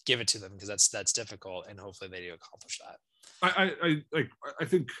give it to them, because that's difficult, and hopefully they do accomplish that. I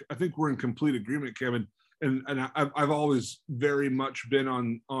think we're in complete agreement, Kevin. And I've always very much been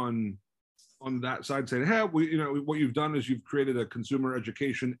on that side, saying, hey, what you've done is you've created a consumer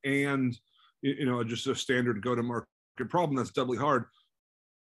education and just a standard go-to-market problem that's doubly hard.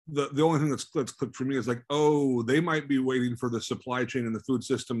 the only thing that's clicked for me is like, oh, they might be waiting for the supply chain and the food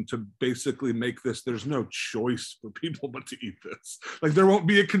system to basically make this. There's no choice for people but to eat this. Like there won't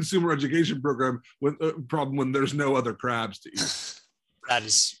be a consumer education program problem when there's no other crabs to eat. That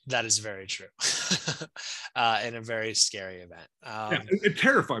is very true, and a very scary event. Yeah, it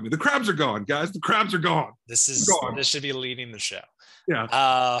terrified me. The crabs are gone, guys. The crabs are gone. This should be leading the show.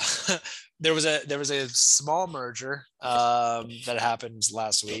 Yeah. There was a small merger that happened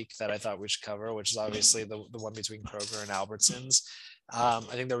last week that I thought we should cover, which is obviously the one between Kroger and Albertsons. I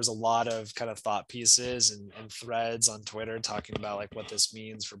think there was a lot of kind of thought pieces and threads on Twitter talking about like what this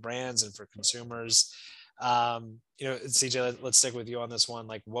means for brands and for consumers. CJ, let's stick with you on this one.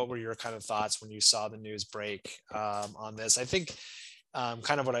 Like, what were your kind of thoughts when you saw the news break on this? I think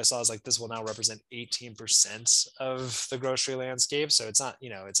kind of what I saw is like this will now represent 18% of the grocery landscape. So it's not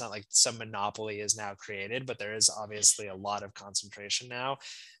like some monopoly is now created, but there is obviously a lot of concentration now.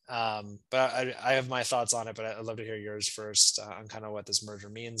 But I have my thoughts on it, but I'd love to hear yours first on kind of what this merger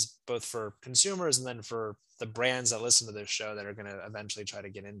means, both for consumers and then for the brands that listen to this show that are going to eventually try to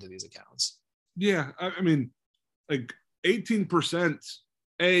get into these accounts. Yeah, I mean, like 18%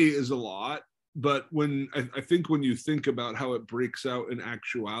 is a lot, but when I think when you think about how it breaks out in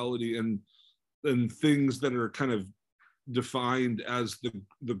actuality and things that are kind of defined as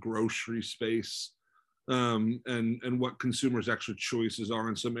the grocery space, and what consumers' actual choices are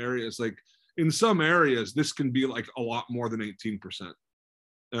in some areas, like in some areas, this can be like a lot more than 18%.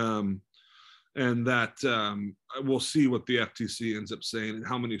 And that we'll see what the FTC ends up saying and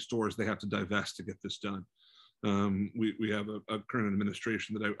how many stores they have to divest to get this done. We have a current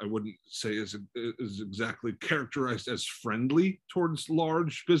administration that I wouldn't say is exactly characterized as friendly towards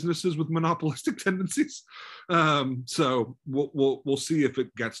large businesses with monopolistic tendencies. So we'll see if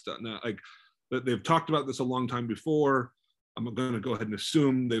it gets done. Now, like they've talked about this a long time before. I'm going to go ahead and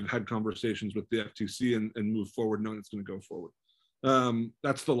assume they've had conversations with the FTC and move forward knowing it's going to go forward.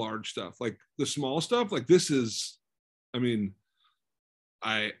 That's the large stuff. Like the small stuff, like this is, I mean,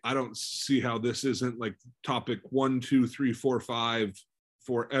 I don't see how this isn't like topic 1, 2, 3, 4, 5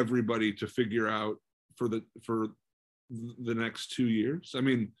 for everybody to figure out for the next 2 years. I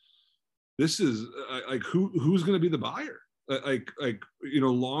mean, this is like who's going to be the buyer? Like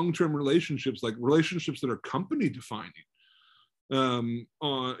long-term relationships, like relationships that are company defining. In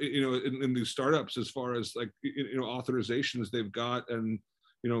these startups, as far as like authorizations they've got, and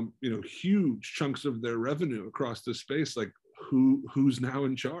huge chunks of their revenue across this space, like who's now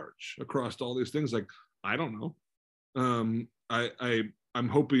in charge across all these things? Like I don't know. I'm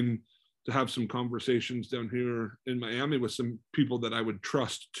hoping to have some conversations down here in Miami with some people that I would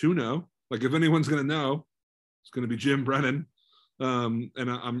trust to know. Like if anyone's going to know, it's going to be Jim Brennan. And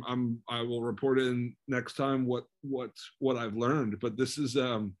I will report in next time what I've learned. But this is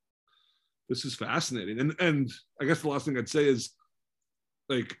fascinating. And I guess the last thing I'd say is,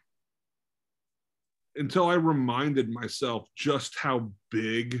 like, until I reminded myself just how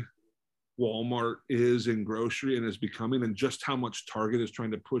big Walmart is in grocery and is becoming, and just how much Target is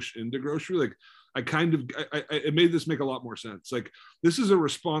trying to push into grocery, like it made this make a lot more sense. Like this is a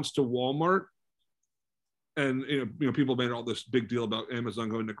response to Walmart. And people made all this big deal about Amazon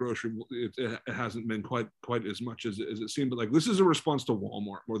going to grocery. It hasn't been quite as much as it seemed, but like this is a response to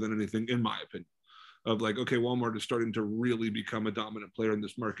Walmart more than anything, in my opinion. Of like, okay, Walmart is starting to really become a dominant player in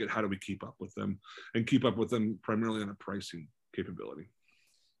this market. How do we keep up with them, and keep up with them primarily on a pricing capability?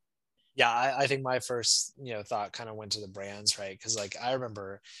 Yeah, I think my first thought kind of went to the brands, right? Because like I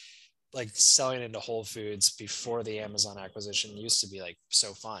remember like selling into Whole Foods before the Amazon acquisition used to be like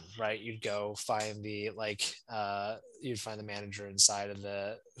so fun, right? You'd go find the you'd find the manager inside of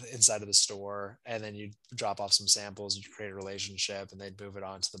the store, and then you'd drop off some samples, you'd create a relationship, and they'd move it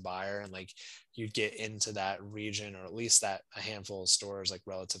on to the buyer, and like you'd get into that region, or at least a handful of stores, like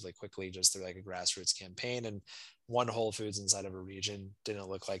relatively quickly, just through like a grassroots campaign. And one Whole Foods inside of a region didn't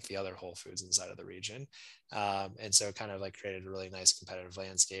look like the other Whole Foods inside of the region. And so it kind of like created a really nice competitive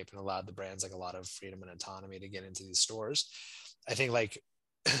landscape and allowed the brands like a lot of freedom and autonomy to get into these stores. I think like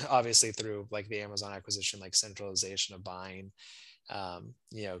obviously through like the Amazon acquisition, like centralization of buying,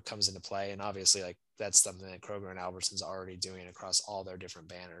 comes into play. And obviously like that's something that Kroger and Albertsons are already doing across all their different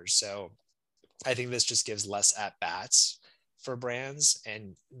banners. So I think this just gives less at bats for brands.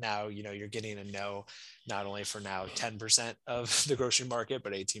 And now, you're getting a no, not only for now 10% of the grocery market,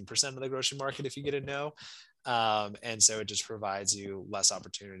 but 18% of the grocery market if you get a no. And so it just provides you less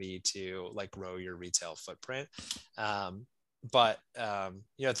opportunity to like grow your retail footprint. But at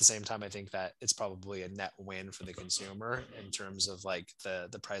the same time, I think that it's probably a net win for the consumer in terms of like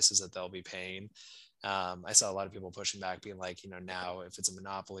the prices that they'll be paying I saw a lot of people pushing back, being like, now if it's a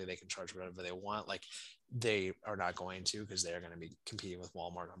monopoly, they can charge whatever they want. Like, they are not going to, because they're going to be competing with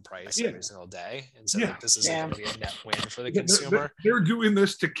Walmart on price every single day. And so like, this is like, going to be a net win for the consumer. They're doing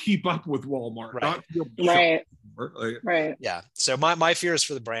this to keep up with Walmart, right? Right. Yeah. So my fear is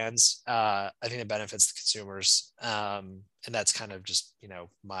for the brands. I think it benefits the consumers. And that's kind of just,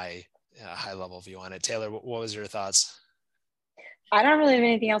 my high level view on it. Taylor, what was your thoughts? I don't really have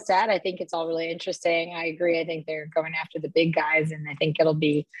anything else to add. I think it's all really interesting. I agree. I think they're going after the big guys, and I think it'll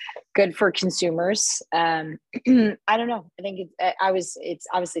be good for consumers. I don't know. I think it's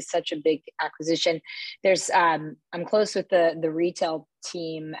obviously such a big acquisition. There's I'm close with the retail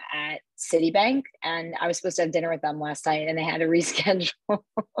team at Citibank, and I was supposed to have dinner with them last night, and they had to reschedule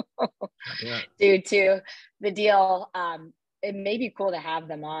due to the deal. It may be cool to have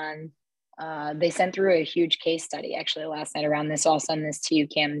them on. They sent through a huge case study actually last night around this. I'll send this to you,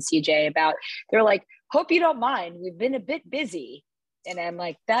 Cam and CJ, about, they're like, hope you don't mind, we've been a bit busy. And I'm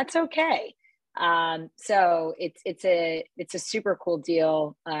like, that's okay. So it's a super cool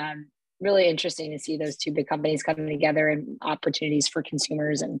deal. Really interesting to see those two big companies coming together and opportunities for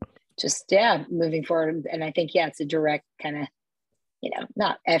consumers and just, moving forward. And I think, it's a direct kind of,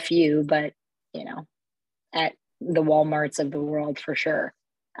 not FU, but, at the Walmarts of the world for sure.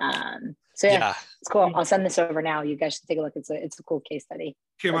 So it's cool. I'll send this over now. You guys should take a look. It's a cool case study.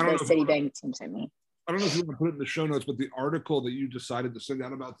 Kim, I don't know Citibank team sent me. I don't know if you want to put it in the show notes, but the article that you decided to send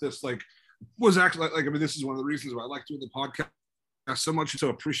out about this, was actually this is one of the reasons why I like doing the podcast so much. So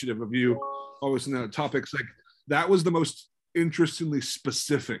appreciative of you always in that topics. That was the most interestingly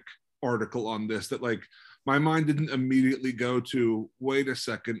specific article on this, that my mind didn't immediately go to, wait a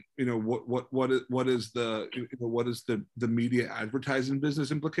second, what is the media advertising business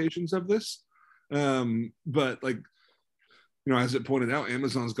implications of this? But as it pointed out,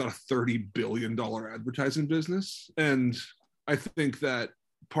 Amazon's got a $30 billion advertising business. And I think that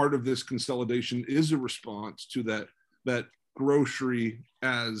part of this consolidation is a response to that grocery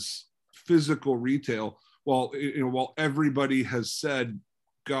as physical retail. While everybody has said,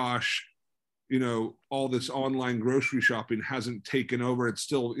 gosh, all this online grocery shopping hasn't taken over. It's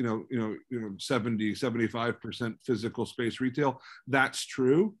still, 75% physical space retail. That's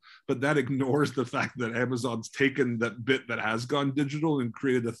true, but that ignores the fact that Amazon's taken that bit that has gone digital and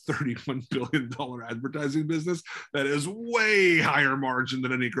created a $31 billion advertising business that is way higher margin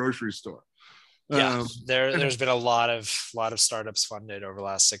than any grocery store. There's been a lot of startups funded over the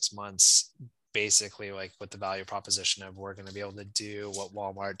last 6 months, basically with the value proposition of, we're going to be able to do what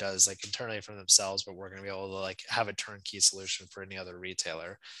Walmart does internally for themselves, but we're going to be able to have a turnkey solution for any other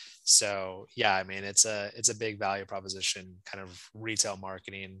retailer. So it's a big value proposition, kind of retail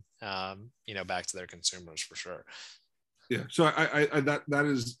marketing, back to their consumers for sure. Yeah. So I that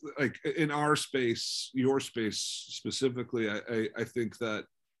is in our space, your space specifically, I think that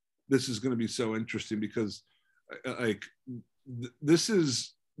this is going to be so interesting because this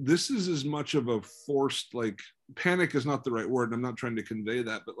is as much of a forced, panic is not the right word, and I'm not trying to convey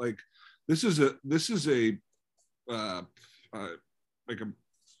that, but this is a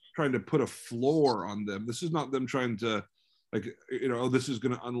trying to put a floor on them. This is not them trying to this is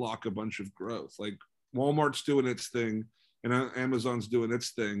going to unlock a bunch of growth. Walmart's doing its thing and Amazon's doing its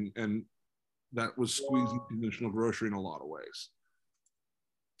thing, and that was squeezing conventional grocery in a lot of ways.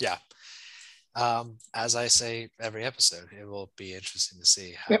 Yeah. As I say every episode, it will be interesting to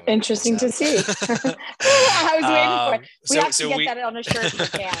see. I was waiting for it. We have to get that on a shirt if we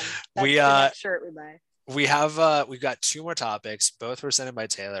can. That's the next shirt we buy. We've got two more topics. Both were sent in by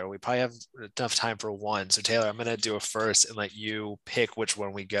Taylor. We probably have enough time for one. So Taylor, I'm going to do it first and let you pick which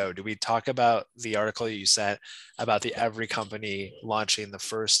one we go. Do we talk about the article you sent about the Every company launching the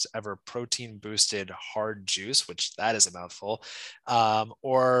first ever protein boosted hard juice, which that is a mouthful,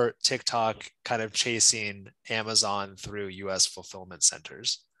 or TikTok kind of chasing Amazon through US fulfillment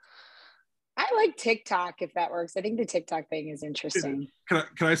centers? I like TikTok if that works. I think the TikTok thing is interesting. Can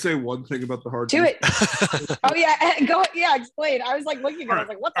I say one thing about the hard Do it. Oh yeah, go. Yeah, explain. I was looking at it. I was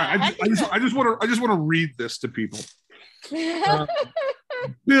like, what the heck? I just want to read this to people.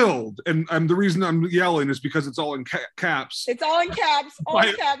 Build, and the reason I'm yelling is because it's all in caps. It's all in caps. All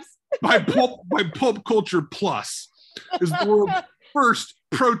in caps. by Pulp Culture Plus is the world's first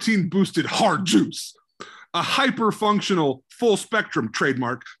protein boosted hard juice. A hyper-functional, full-spectrum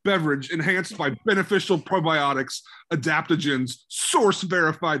trademark beverage enhanced by beneficial probiotics, adaptogens,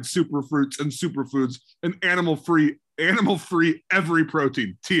 source-verified superfruits and superfoods, and animal-free every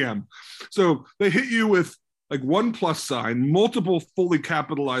protein, TM. So they hit you with one plus sign, multiple fully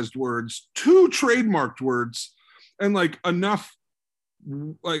capitalized words, two trademarked words, and enough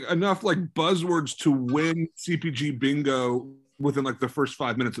like enough like buzzwords to win CPG bingo within like the first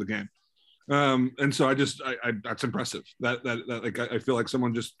 5 minutes of the game. And so I that's impressive. That like I feel like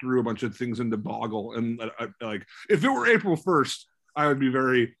someone just threw a bunch of things into Boggle, and like if it were April 1st, I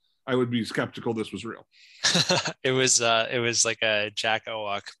would be skeptical this was real. It was like a Jack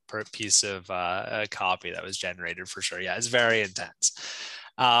Owoc per piece of a copy that was generated for sure. Yeah, it's very intense.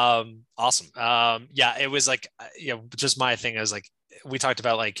 Awesome. Yeah, it was like, just my thing is like, we talked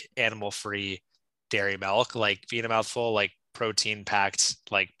about like animal free dairy milk, like being a mouthful, like protein packed,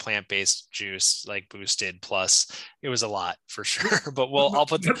 like plant-based juice, like boosted, plus it was a lot for sure. But I'll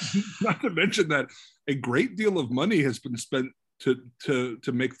put not to mention that a great deal of money has been spent to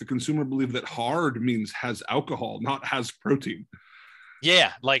make the consumer believe that hard means has alcohol, not has protein.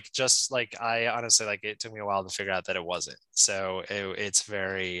 Yeah, like just like I honestly, like it took me a while to figure out that it wasn't. So it's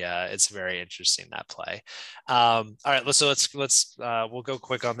very interesting, that play. All right, we'll go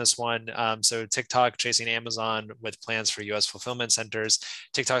quick on this one. So TikTok chasing Amazon with plans for US fulfillment centers.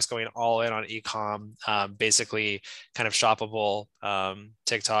 TikTok's going all in on e-com, basically kind of shoppable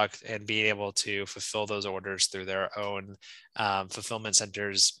TikTok, and being able to fulfill those orders through their own fulfillment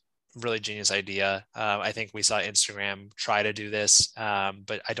centers. Really genius idea. I think we saw Instagram try to do this,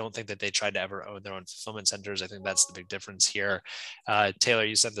 but I don't think that they tried to ever own their own fulfillment centers. I think that's the big difference here. Taylor,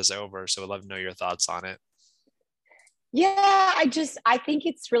 you sent this over, so I'd love to know your thoughts on it. Yeah, I think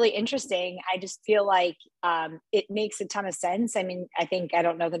it's really interesting. I just feel like it makes a ton of sense. I mean, I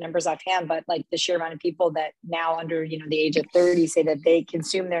don't know the numbers offhand, but like the sheer amount of people that now under, the age of 30 say that they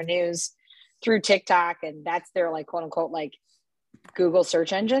consume their news through TikTok, and that's their like quote unquote like Google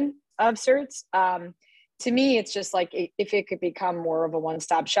search engine of certs. To me, it's just like if it could become more of a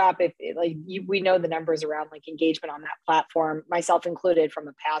one-stop shop, we know the numbers around like engagement on that platform, myself included, from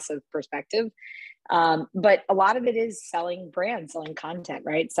a passive perspective. But a lot of it is selling brands, selling content,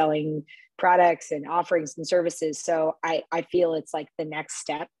 right? Selling products and offerings and services. So I feel it's like the next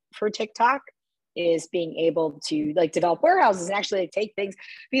step for TikTok is being able to like develop warehouses and actually like, take things,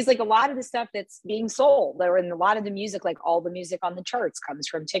 because like a lot of the stuff that's being sold or in a lot of the music, like all the music on the charts comes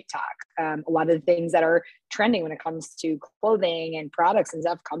from TikTok. A lot of the things that are trending when it comes to clothing and products and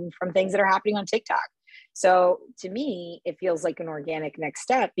stuff come from things that are happening on TikTok. So to me, it feels like an organic next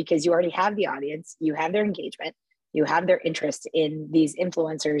step because you already have the audience, you have their engagement, you have their interest in these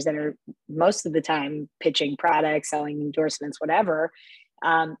influencers that are most of the time pitching products, selling endorsements, whatever.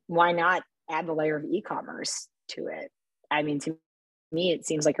 Why not add the layer of e-commerce to it? I mean, to me, it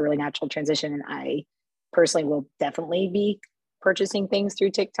seems like a really natural transition. And I personally will definitely be purchasing things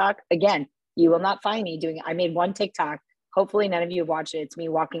through TikTok. Again, you will not find me doing it. I made one TikTok. Hopefully none of you have watched it. It's me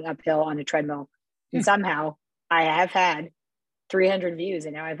walking uphill on a treadmill. And somehow I have had 300 views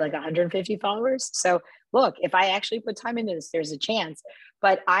and now I have like 150 followers. So look, if I actually put time into this, there's a chance.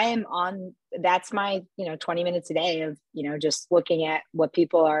 But I am that's my, 20 minutes a day of, just looking at what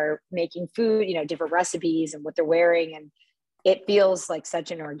people are making food, different recipes and what they're wearing. And it feels like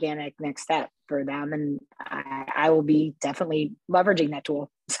such an organic next step for them. And I will be definitely leveraging that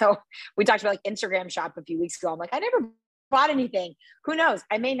tool. So we talked about like Instagram Shop a few weeks ago. I'm like, I never bought anything. Who knows?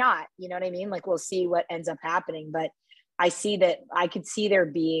 I may not, you know what I mean? Like we'll see what ends up happening. But I could see there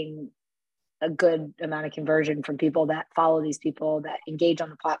being a good amount of conversion from people that follow these people that engage on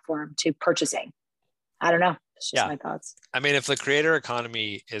the platform to purchasing. I don't know. It's just my thoughts. I mean, if the creator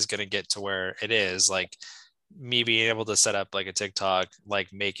economy is going to get to where it is, like me being able to set up like a TikTok,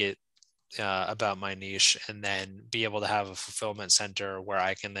 like make it about my niche, and then be able to have a fulfillment center where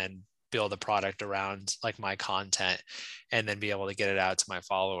I can then build a product around like my content and then be able to get it out to my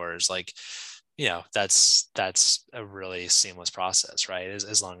followers. Like, that's a really seamless process, right?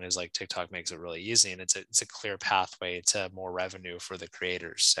 As long as like TikTok makes it really easy, and it's a clear pathway to more revenue for the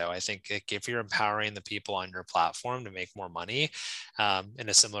creators. So I think if you're empowering the people on your platform to make more money, in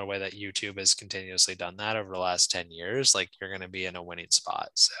a similar way that YouTube has continuously done that over the last 10 years, like you're going to be in a winning spot.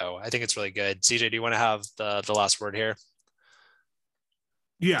 So I think it's really good. CJ, do you want to have the last word here?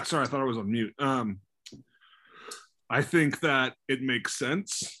 Yeah, sorry, I thought I was on mute. I think that it makes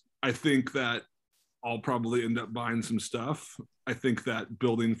sense. I think that I'll probably end up buying some stuff. I think that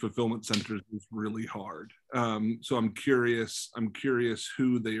building fulfillment centers is really hard. So I'm curious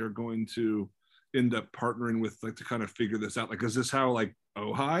who they are going to end up partnering with, like to kind of figure this out. Like, is this how like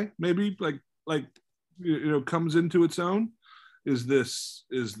Ojai maybe like comes into its own? Is this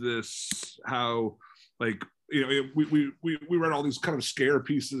how like we read all these kind of scare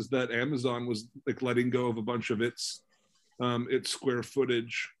pieces that Amazon was like letting go of a bunch of its square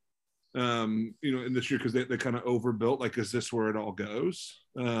footage in this year because they kind of overbuilt. Like, is this where it all goes?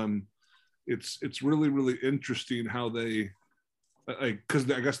 It's really, really interesting how they like, because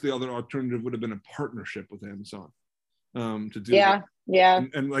I guess the other alternative would have been a partnership with Amazon to do Yeah. that. Yeah.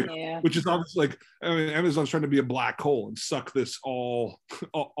 And like, which is obviously like, I mean, Amazon's trying to be a black hole and suck this all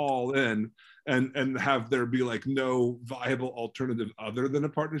in, and have there be like no viable alternative other than a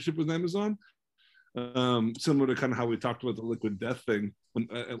partnership with Amazon. Similar to kind of how we talked about the Liquid Death thing, when,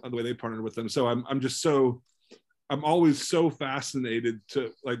 the way they partnered with them. So I'm always so fascinated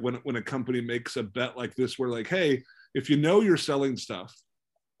to like when a company makes a bet like this, where like, hey, if you know you're selling stuff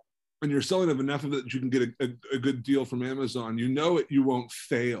and you're selling enough of it that you can get a good deal from Amazon, you know it, you won't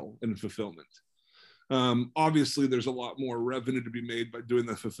fail in fulfillment. Obviously, there's a lot more revenue to be made by doing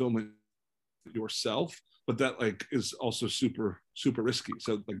the fulfillment yourself, but that like is also super risky.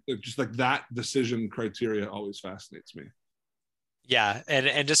 So like just like that decision criteria always fascinates me. Yeah,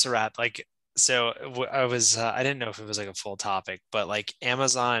 and just to wrap, like, so I was I didn't know if it was like a full topic, but like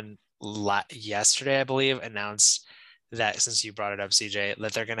Amazon yesterday, I believe, announced that, since you brought it up, CJ,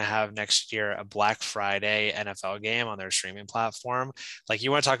 that they're going to have next year a Black Friday NFL game on their streaming platform. Like, you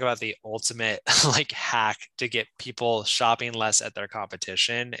want to talk about the ultimate like hack to get people shopping less at their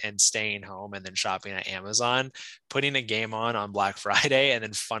competition and staying home and then shopping at Amazon. Putting a game on Black Friday and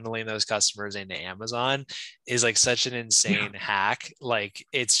then funneling those customers into Amazon is like such an insane hack. Like,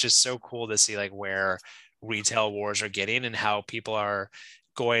 it's just so cool to see like where retail wars are getting and how people are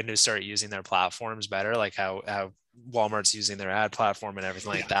going to start using their platforms better, like how Walmart's using their ad platform and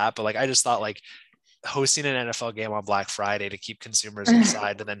everything like that. But like, I just thought like hosting an NFL game on Black Friday to keep consumers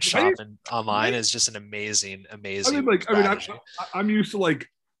inside and then shopping online is just an amazing strategy. I'm used to like,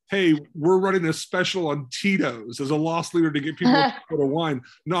 hey, we're running a special on Tito's as a loss leader to get people to go to wine,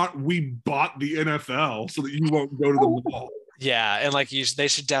 not we bought the NFL so that you won't go to the mall. Yeah, and like they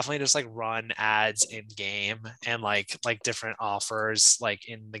should definitely just like run ads in game and like different offers like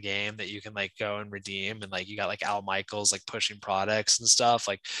in the game that you can like go and redeem, and like you got like Al Michaels like pushing products and stuff.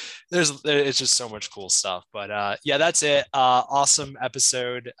 Like it's just so much cool stuff. But yeah, that's it. Awesome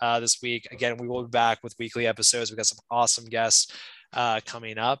episode this week. Again, we will be back with weekly episodes. We got some awesome guests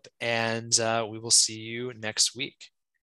coming up, and we will see you next week.